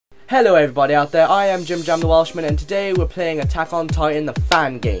Hello everybody out there, I am Jim Jam the Welshman, and today we're playing Attack on Titan, the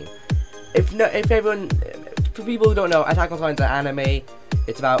fan game. For people who don't know, Attack on Titan is an anime.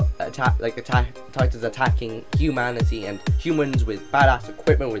 It's about Titans attacking humanity and humans with badass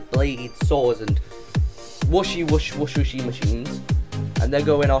equipment, with blades, swords, and whooshy machines. And they're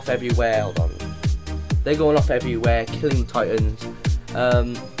going off everywhere. Hold on, they're going off everywhere, killing Titans.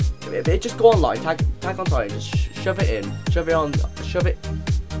 Just go online, Attack on Titan, just shove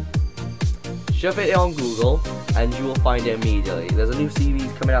it on Google, and you will find it immediately. There's a new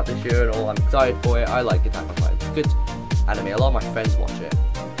series coming out this year and all. I'm excited for it. I like Attack on Titan. It's a good anime. A lot of my friends watch it.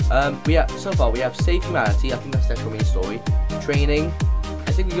 So far we have Save Humanity. I think that's the actual main story. Training.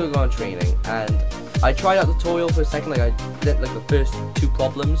 I think we're gonna go on training. And I tried out the tutorial for a second. I did the first 2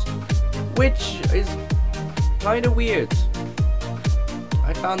 problems, which is kind of weird.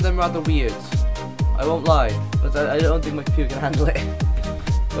 I found them rather weird. I won't lie, but I don't think my computer can handle it.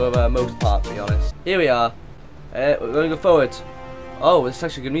 For the most part, to be honest. Here we are. We're going to go forward. Oh, this is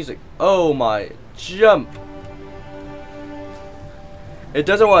actually good music. Oh my, jump! It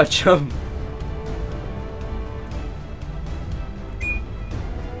doesn't want to jump.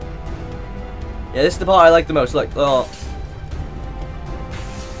 Yeah, this is the part I like the most. Look, oh.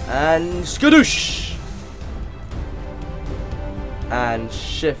 And skadoosh! And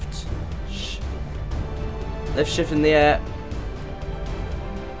shift. Lift shift in the air.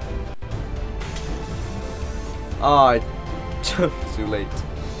 Oh, I jumped too late.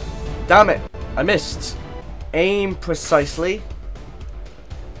 Damn it! I missed. Aim precisely.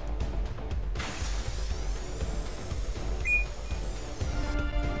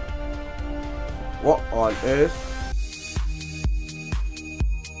 What on earth?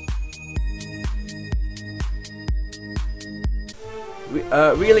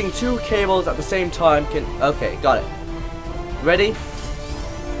 Reeling 2 cables at the same time can... Okay, got it. Ready?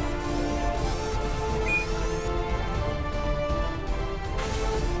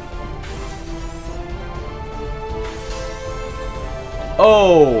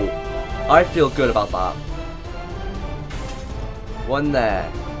 Oh, I feel good about that. One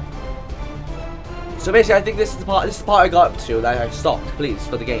there. So basically, I think this is the part I got up to that I stopped, please,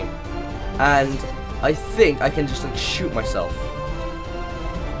 for the game. And I think I can just like shoot myself.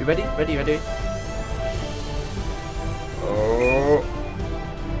 You ready? Ready? Oh.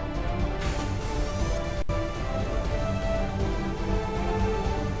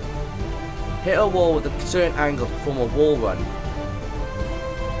 Hit a wall with a certain angle to perform a wall run.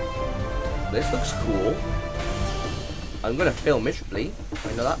 This looks cool. I'm gonna fail miserably.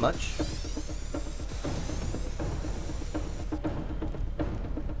 I know that much.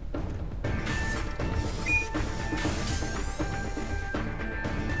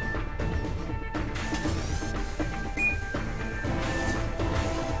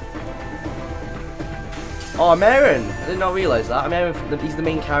 Oh, I'm Aaron! I did not realize that. I'm Aaron. He's the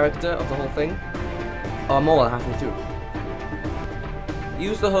main character of the whole thing. Oh, I'm more than halfway through.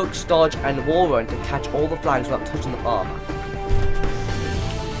 Use the hooks, dodge, and wall run to catch all the flags without touching the bar.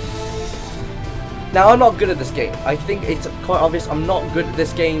 Now, I'm not good at this game. I think it's quite obvious I'm not good at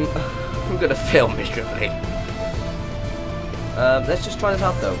this game. I'm gonna fail miserably. Let's just try this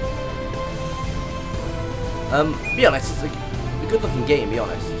out, though. Be honest, it's a good-looking game, be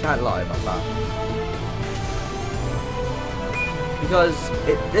honest. You can't lie about that. Because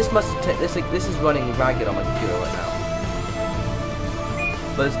this is running ragged on my computer right now.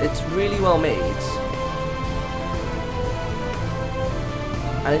 But it's really well made,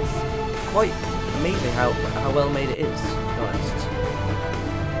 and it's quite amazing how well made it is, to be honest.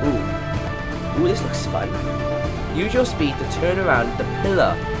 Ooh, this looks fun. Use your speed to turn around the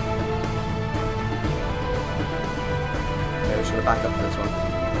pillar. Okay, we're just gonna back up for this one.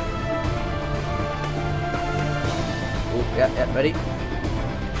 Ooh, yeah, ready?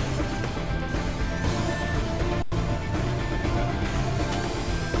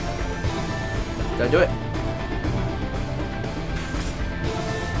 Did I do it?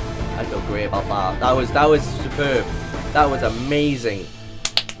 I feel great about that. That was superb. That was amazing.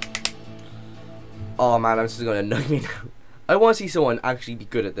 Oh man, this is gonna annoy me now. I want to see someone actually be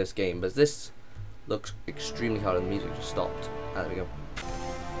good at this game, but this looks extremely hard and the music just stopped. There we go.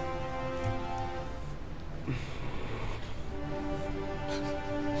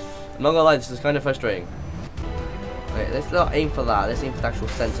 I'm not gonna lie, this is kind of frustrating. Okay, let's not aim for that. Let's aim for the actual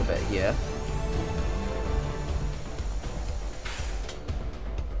center bit here.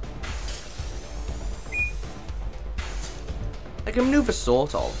 I can maneuver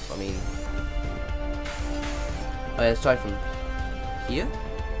sort of. I mean, okay, let's try from here.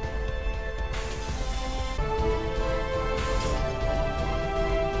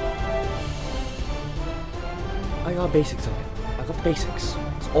 got basics of it. I got the basics.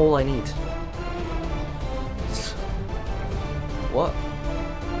 That's all I need. What?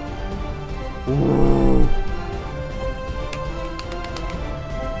 Ooh.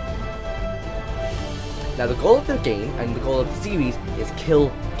 Now the goal of the game and the goal of the series is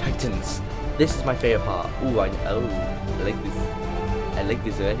kill Titans. This is my favorite part. Ooh, I like this. I like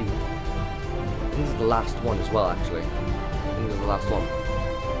this already. I think this is the last one as well, actually. I think this is the last one.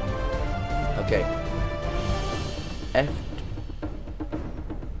 Okay. F.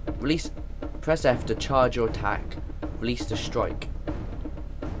 Release. Press F to charge your attack. Release to strike.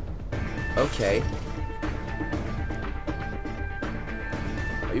 Okay.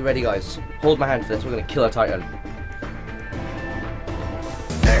 Are you ready, guys? Hold my hand for this. We're gonna kill a Titan.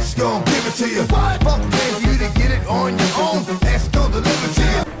 X gon' give it to you. Fuck you to get it on your own. X gon' deliver to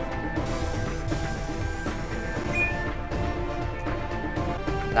you.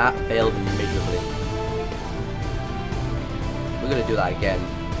 That failed miserably. We're gonna do that again.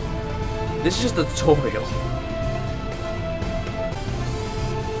 This is just a tutorial.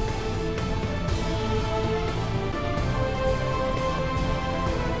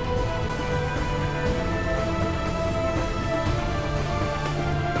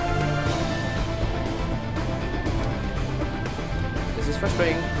 This is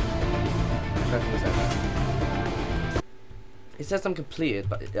frustrating. It says I'm completed,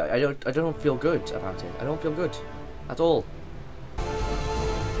 but I don't feel good about it. I don't feel good at all.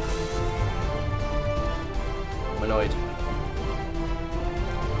 I'm annoyed.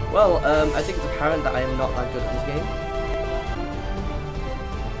 Well, I think it's apparent that I am not that good at this game.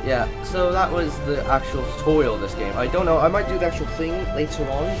 Yeah, so that was the actual tutorial of this game. I don't know, I might do the actual thing later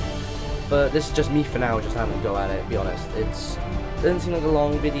on, but this is just me for now, just having a go at it, to be honest. It doesn't seem like a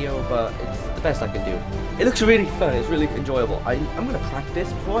long video, but it's the best I can do. It looks really fun, it's really enjoyable. I'm going to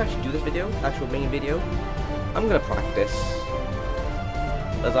practice, before I actually do this video, actual main video, I'm going to practice.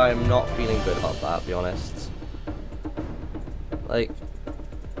 As I'm not feeling good about that, to be honest. Like,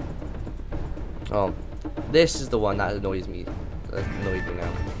 oh, this is the one that annoys me. That annoys me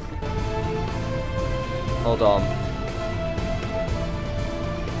now. Hold on.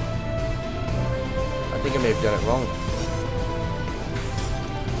 I think I may have done it wrong.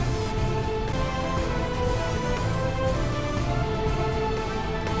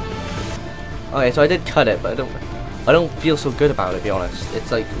 Okay, so I did cut it, but I don't feel so good about it, to be honest.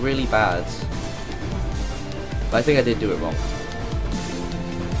 It's like really bad. But I think I did do it wrong.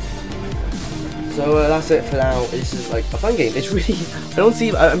 So that's it for now. This is like a fun game. It's really,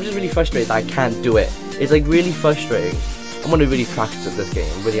 I'm just really frustrated that I can't do it. It's like really frustrating. I'm gonna really practice at this game.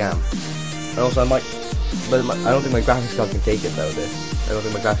 I really am. And also I might, but I don't think my graphics card can take it though. I don't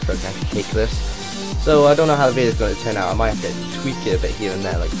think my graphics card can actually take this. So I don't know how the video is going to turn out. I might have to tweak it a bit here and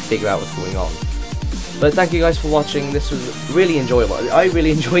there, like figure out what's going on. But thank you guys for watching. This was really enjoyable. I really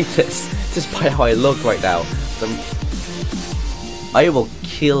enjoyed this, despite how I look right now. I will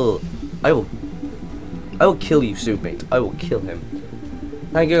kill you, Supermate. I will kill him.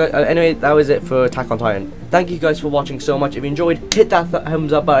 Thank you. Anyway, that was it for Attack on Titan. Thank you guys for watching so much. If you enjoyed, hit that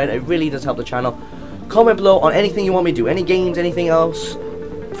thumbs up button. It really does help the channel. Comment below on anything you want me to do. Any games, anything else.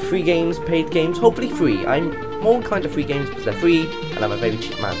 Free games, paid games, hopefully free. I'm more inclined to free games because they're free and I'm a very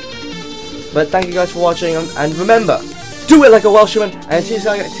cheap man. But thank you guys for watching, and remember, do it like a Welshman, and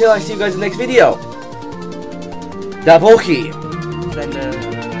until I see you guys in the next video. Daboki. Then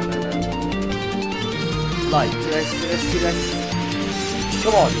like, let's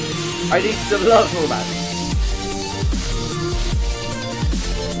come on. I need some love for that.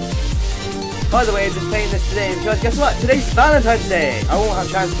 By the way, I'm just playing this today because guess what? Today's Valentine's Day! I won't have a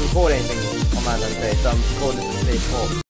chance to record anything on Valentine's Day, so I'm recording this the day before.